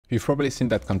You've probably seen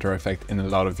that counter effect in a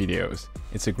lot of videos.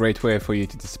 It's a great way for you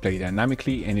to display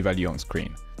dynamically any value on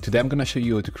screen. Today I'm going to show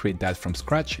you how to create that from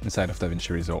scratch inside of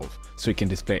Davinci Resolve, so you can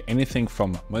display anything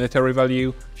from monetary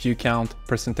value, view count,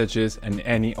 percentages, and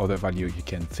any other value you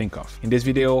can think of. In this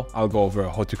video, I'll go over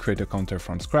how to create a counter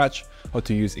from scratch, how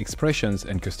to use expressions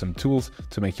and custom tools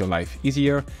to make your life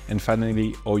easier, and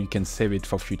finally, how you can save it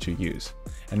for future use.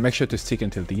 And make sure to stick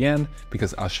until the end,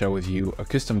 because I'll share with you a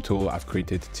custom tool I've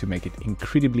created to make it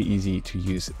incredibly easy to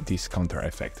use this counter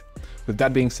effect. With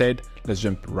that being said, let's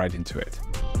jump right into it.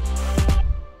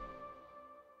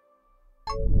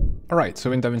 Alright,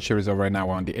 so in Davinci Resolve right now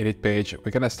we're on the edit page.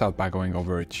 We're gonna start by going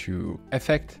over to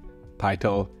Effect,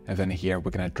 Title, and then here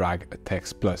we're gonna drag a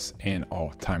text plus in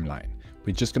our timeline.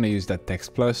 We're just gonna use that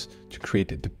text plus to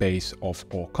create the base of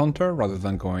our counter rather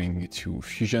than going to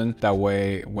Fusion. That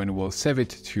way, when we'll save it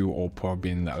to our Power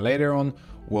Bin later on,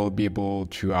 we'll be able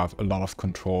to have a lot of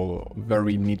control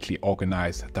very neatly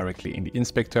organized directly in the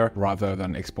inspector rather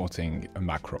than exporting a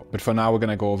macro. But for now, we're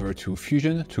gonna go over to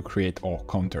Fusion to create our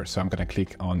counter. So I'm gonna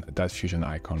click on that Fusion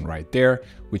icon right there,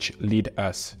 which lead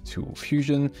us to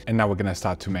Fusion. And now we're gonna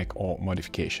start to make our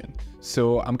modification.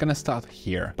 So I'm gonna start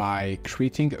here by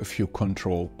creating a few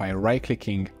control by right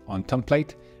clicking on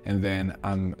template. And then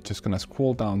I'm just gonna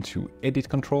scroll down to edit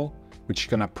control, which is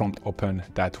gonna prompt open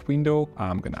that window.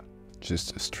 I'm gonna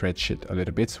just stretch it a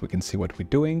little bit so we can see what we're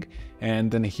doing. And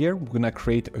then here we're gonna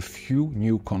create a few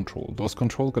new controls. Those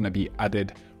controls gonna be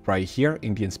added right here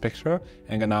in the inspector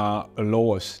and gonna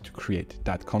allow us to create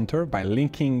that counter by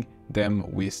linking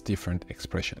them with different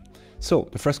expression. So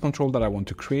the first control that I want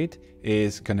to create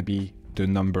is gonna be the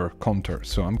number counter.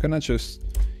 So I'm gonna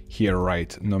just here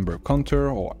write number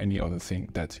counter or any other thing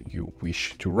that you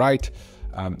wish to write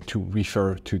to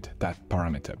refer to that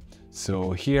parameter.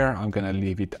 So here I'm gonna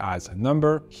leave it as a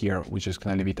number. Here we're just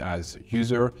gonna leave it as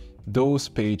user. Those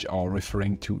pages are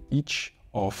referring to each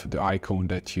of the icon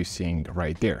that you're seeing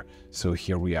right there. So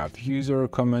here we have user,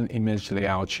 common, image,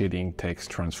 layout, shading, text,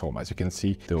 transform. As you can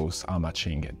see, those are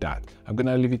matching that. I'm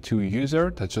gonna leave it to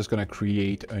user. That's just gonna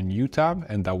create a new tab,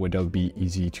 and that way it'll be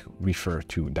easy to refer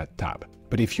to that tab.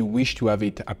 But if you wish to have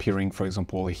it appearing, for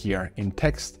example, here in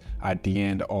text at the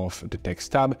end of the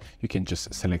text tab, you can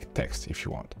just select text if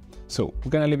you want. So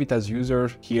we're gonna leave it as user.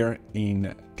 Here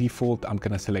in default, I'm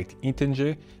gonna select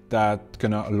integer. That's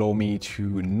gonna allow me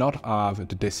to not have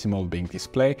the decimal being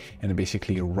displayed and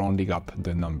basically rounding up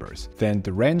the numbers. Then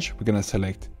the range, we're gonna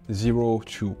select 0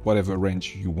 to whatever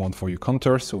range you want for your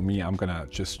counter. So me, I'm gonna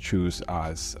just choose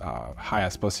as high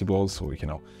as possible. So, you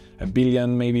know, 1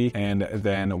 billion maybe. And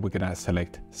then we're gonna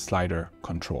select slider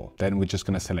control. Then we're just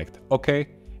gonna select OK.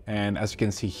 And as you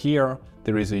can see here,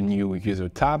 there is a new user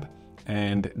tab.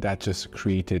 And that just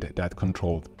created that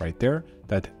control right there,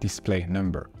 that display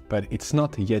number. But it's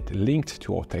not yet linked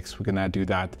to our text. We're gonna do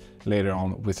that later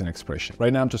on with an expression.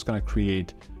 Right now, I'm just gonna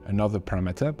create another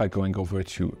parameter by going over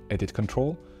to edit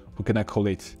control. We're gonna call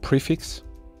it prefix.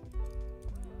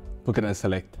 We're gonna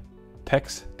select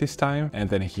text this time. And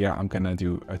then here, I'm gonna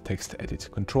do a text edit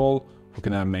control. We're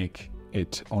gonna make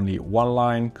it only one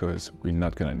line because we're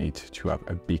not gonna need to have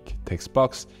a big text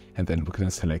box. And then we're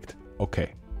gonna select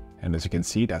OK. And as you can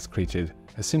see, that's created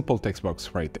a simple text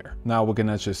box right there. Now we're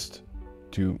gonna just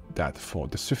do that for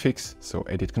the suffix. So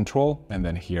edit control, and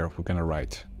then here we're gonna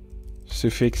write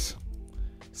suffix,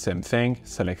 same thing,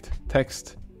 select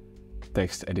text,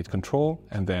 text edit control,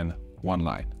 and then one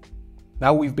line.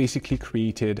 Now we've basically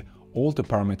created all the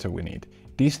parameters we need.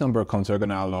 These number counts are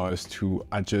gonna allow us to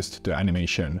adjust the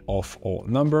animation of our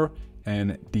number,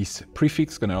 and this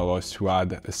prefix is gonna allow us to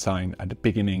add a sign at the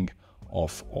beginning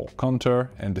of our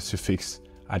counter and the suffix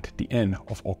at the end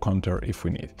of our counter if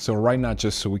we need. So right now,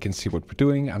 just so we can see what we're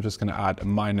doing, I'm just gonna add a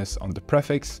minus on the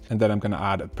prefix, and then I'm gonna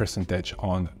add a percentage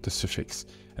on the suffix.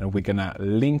 And we're gonna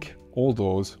link all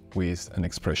those with an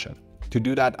expression. To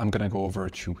do that, I'm gonna go over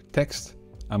to text.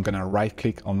 I'm gonna right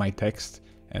click on my text,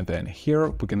 and then here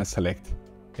we're gonna select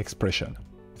expression.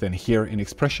 Then here in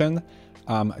expression,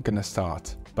 I'm gonna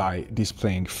start by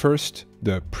displaying first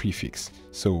the prefix.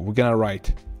 So we're gonna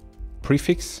write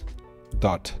prefix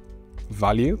dot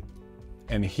value,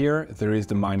 and here there is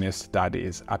the minus that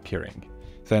is appearing.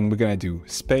 Then we're gonna do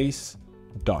space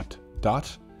dot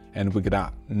dot, and we're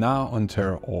gonna now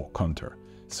enter our counter.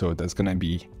 So that's gonna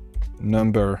be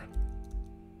number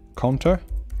counter,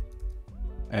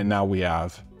 and now we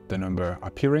have the number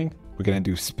appearing. We're gonna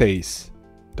do space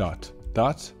dot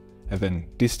dot, and then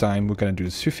this time we're gonna do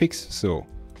the suffix. So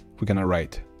we're gonna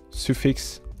write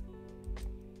suffix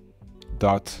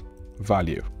dot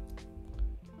value.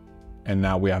 And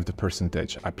now we have the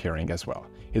percentage appearing as well.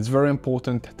 It's very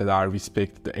important that I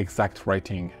respect the exact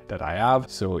writing that I have.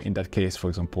 So in that case, for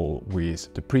example,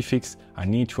 with the prefix, I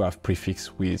need to have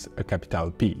prefix with a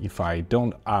capital P. If I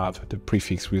don't have the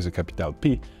prefix with a capital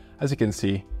P, as you can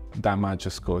see, that might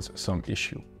just cause some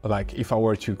issue. Like if I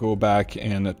were to go back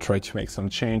and try to make some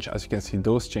change, as you can see,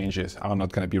 those changes are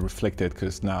not going to be reflected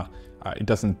because now it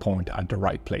doesn't point at the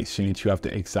right place. You need to have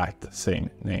the exact same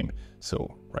name.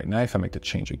 So right now, if I make the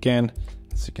change again,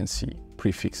 as you can see,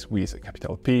 prefix with a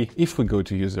capital P. If we go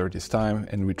to user this time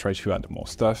and we try to add more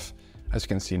stuff, as you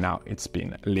can see now, it's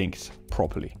been linked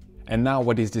properly. And now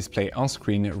what is displayed on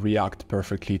screen react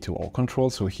perfectly to our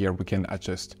control. So here we can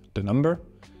adjust the number.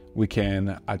 We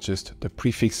can adjust the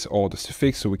prefix or the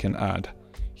suffix, so we can add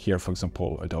here, for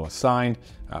example, a $sign.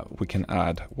 We can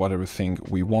add whatever thing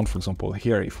we want. For example,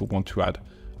 here, if we want to add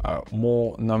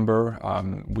more number,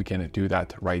 we can do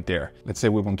that right there. Let's say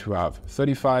we want to have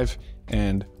 35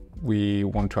 and we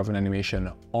want to have an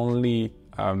animation only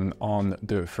on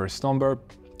the first number.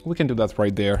 We can do that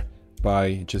right there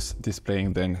by just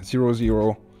displaying then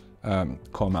 00,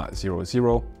 comma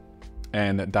 00.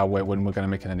 And that way, when we're going to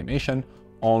make an animation,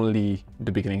 only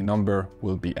the beginning number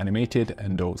will be animated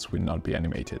and those will not be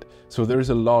animated. So there is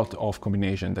a lot of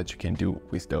combination that you can do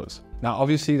with those. Now,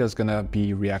 obviously that's gonna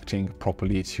be reacting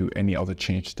properly to any other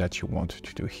change that you want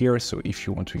to do here. So if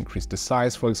you want to increase the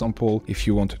size, for example, if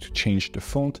you want to change the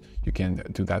font, you can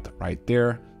do that right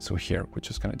there. So here, we're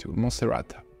just gonna do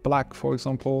Montserrat Black, for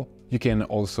example. You can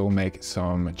also make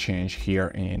some change here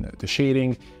in the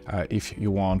shading. If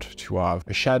you want to have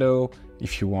a shadow,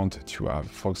 if you want to have,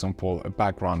 for example, a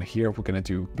background here, we're gonna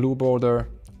do blue border.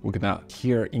 We're gonna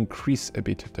here increase a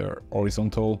bit the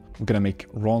horizontal. We're gonna make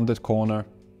rounded corner.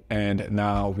 And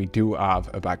now we do have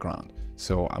a background.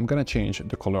 So I'm gonna change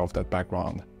the color of that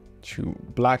background to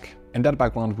black. And that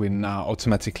background will now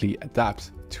automatically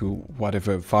adapt to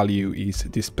whatever value is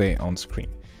displayed on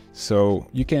screen. So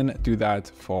you can do that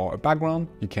for a background,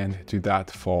 you can do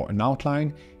that for an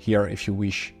outline. Here, if you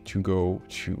wish to go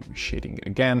to shading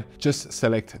again, just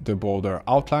select the border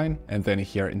outline. And then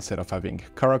here, instead of having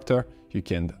character, you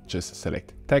can just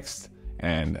select text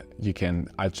and you can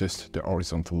adjust the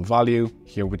horizontal value.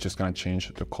 Here, we're just gonna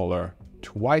change the color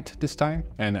to white this time.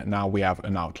 And now we have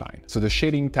an outline. So the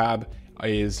shading tab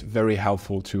is very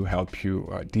helpful to help you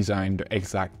design the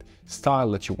exact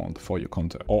style that you want for your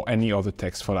content or any other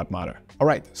text for that matter. All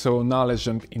right, so now let's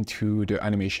jump into the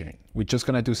animation. We're just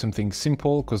gonna do something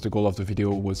simple because the goal of the video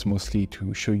was mostly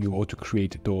to show you how to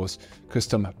create those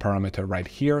custom parameters right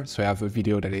here. So I have a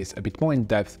video that is a bit more in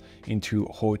depth into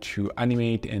how to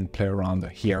animate and play around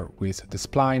here with the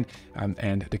spline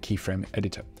and the keyframe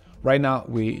editor. Right now,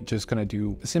 we're just gonna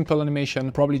do a simple animation,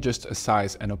 probably just a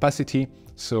size and opacity.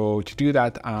 So to do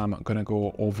that, I'm gonna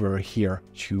go over here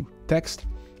to text.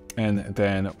 And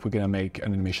then we're gonna make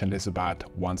an animation that's about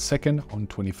 1 second on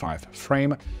 25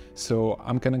 frame. So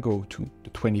I'm gonna go to the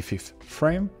 25th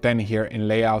frame. Then here in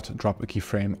layout, drop a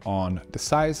keyframe on the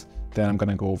size. Then I'm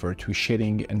gonna go over to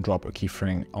shading and drop a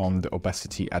keyframe on the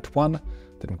opacity at 1.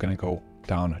 Then we're gonna go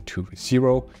down to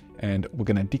 0 and we're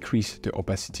gonna decrease the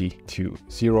opacity to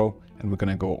 0. And we're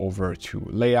gonna go over to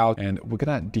layout and we're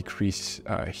gonna decrease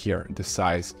here the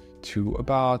size to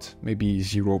about maybe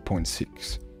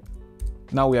 0.6.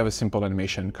 Now we have a simple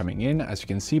animation coming in, as you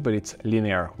can see, but it's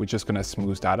linear. We're just gonna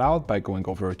smooth that out by going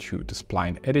over to the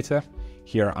spline editor.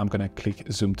 Here, I'm gonna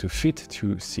click zoom to fit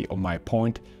to see on my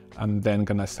point. I'm then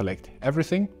gonna select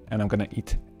everything and I'm gonna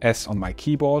hit S on my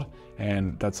keyboard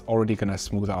and that's already gonna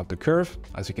smooth out the curve,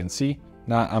 as you can see.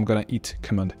 Now I'm gonna hit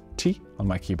Command T on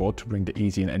my keyboard to bring the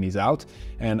ease in and ease out.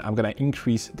 And I'm gonna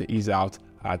increase the ease out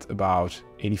at about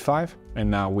 85.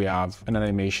 And now we have an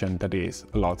animation that is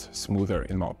a lot smoother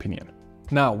in my opinion.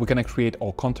 Now we're gonna create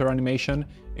our contour animation.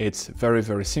 It's very,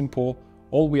 very simple.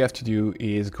 All we have to do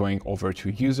is going over to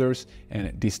users,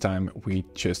 and this time we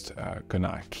just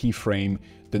gonna keyframe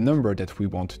the number that we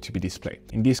want to be displayed.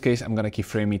 In this case, I'm gonna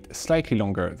keyframe it slightly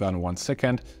longer than 1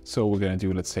 second. So we're gonna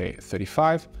do, let's say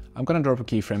 35. I'm gonna drop a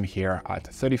keyframe here at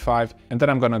 35, and then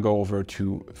I'm gonna go over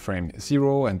to frame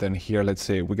 0. And then here, let's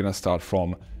say we're gonna start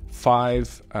from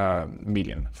 5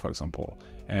 million, for example.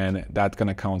 And that's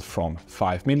gonna count from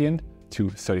 5 million to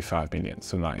 35 million.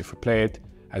 So now if we play it,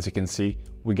 as you can see,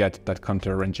 we get that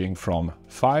counter ranging from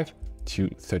 5 to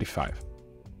 35.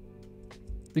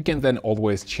 We can then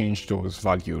always change those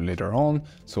values later on.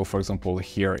 So for example,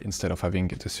 here, instead of having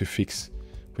the suffix,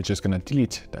 we're just gonna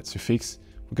delete that suffix.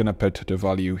 We're gonna put the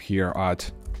value here at,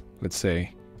 let's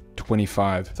say,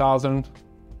 25,000.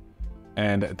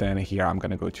 And then here, I'm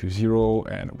gonna go to 0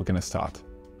 and we're gonna start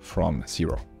from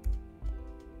 0.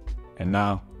 And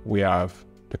now we have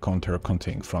the counter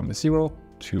counting from 0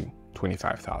 to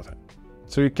 25,000.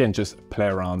 So you can just play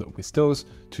around with those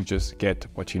to just get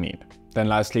what you need. Then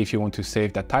lastly, if you want to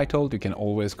save that title, you can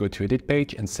always go to edit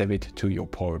page and save it to your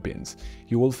power bins.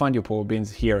 You will find your power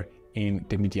bins here in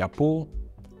the media pool,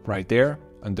 right there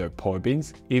under power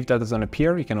bins. If that doesn't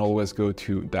appear, you can always go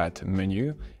to that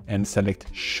menu and select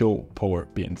show power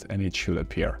bins and it should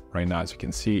appear. Right now, as you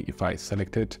can see, if I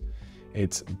select it,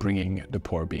 it's bringing the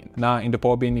power bin. Now in the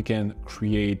power bin, you can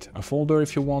create a folder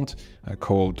if you want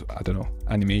called, I don't know,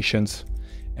 animations.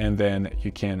 And then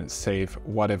you can save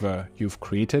whatever you've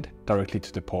created directly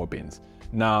to the power bins.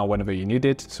 Now, whenever you need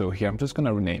it, so here I'm just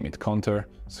gonna rename it counter,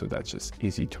 so that's just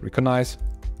easy to recognize.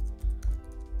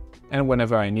 And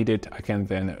whenever I need it, I can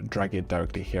then drag it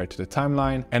directly here to the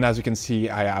timeline. And as you can see,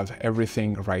 I have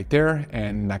everything right there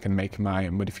and I can make my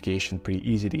modification pretty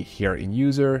easily here in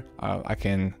user. I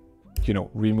can,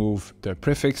 remove the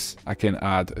prefix, I can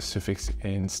add a suffix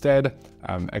instead,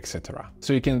 etc.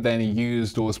 So you can then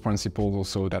use those principles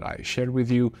also that I shared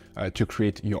with you to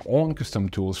create your own custom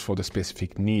tools for the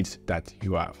specific needs that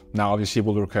you have. Now, obviously, it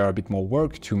will require a bit more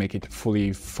work to make it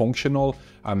fully functional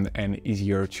and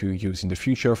easier to use in the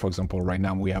future. For example, right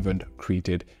now we haven't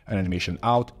created an animation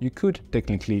out. You could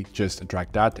technically just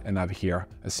drag that and have here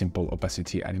a simple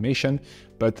opacity animation,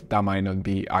 but that might not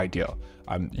be ideal.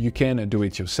 You can do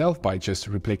it yourself by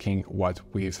just replicating what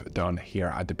we've done here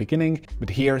at the beginning. But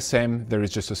here, same, there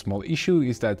is just a small issue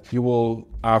is that you will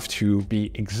have to be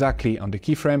exactly on the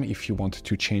keyframe if you want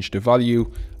to change the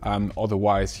value.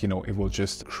 Otherwise, it will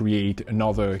just create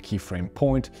another keyframe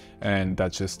point and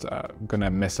that's just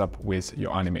gonna mess up with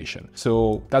your animation.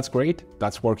 So that's great,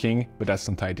 that's working, but that's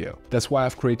not ideal. That's why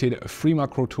I've created a free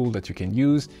macro tool that you can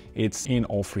use. It's in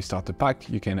our free starter pack.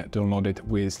 You can download it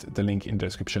with the link in the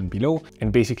description below.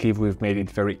 And basically we've made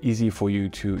it very easy for you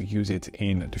to use it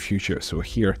in the future. So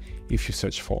here, if you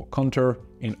search for counter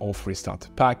in our free starter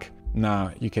pack,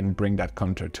 now you can bring that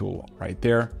counter tool right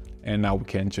there. And now we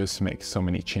can just make so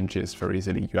many changes very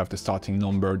easily. You have the starting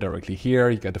number directly here.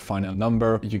 You get the final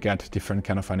number. You get different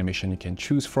kind of animation you can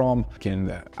choose from. You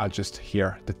can adjust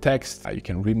here the text. You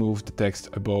can remove the text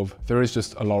above. There is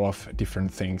just a lot of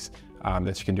different things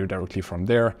that you can do directly from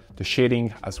there. The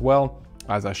shading as well,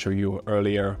 as I showed you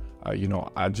earlier,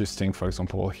 adjusting, for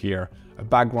example, here, a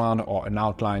background or an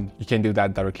outline, you can do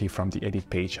that directly from the edit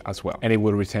page as well. And it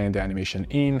will retain the animation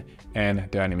in and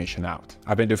the animation out.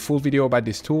 I've made a full video about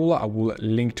this tool. I will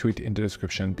link to it in the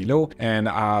description below. And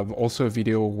I have also a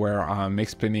video where I'm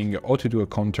explaining how to do a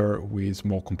counter with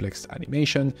more complex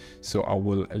animation. So I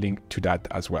will link to that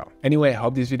as well. Anyway, I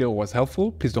hope this video was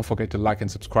helpful. Please don't forget to like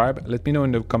and subscribe. Let me know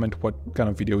in the comment what kind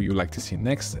of video you'd like to see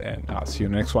next, and I'll see you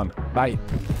in the next one. Bye.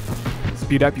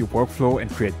 Speed up your workflow and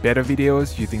create better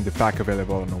videos using the pack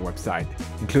available on our website,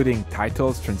 including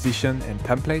titles, transition, and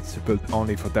templates built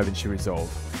only for Davinci Resolve.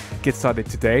 Get started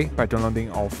today by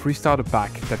downloading our free starter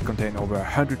pack that contains over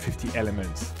 150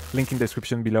 elements. Link in the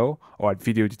description below or at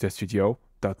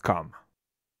videoeditorstudio.com.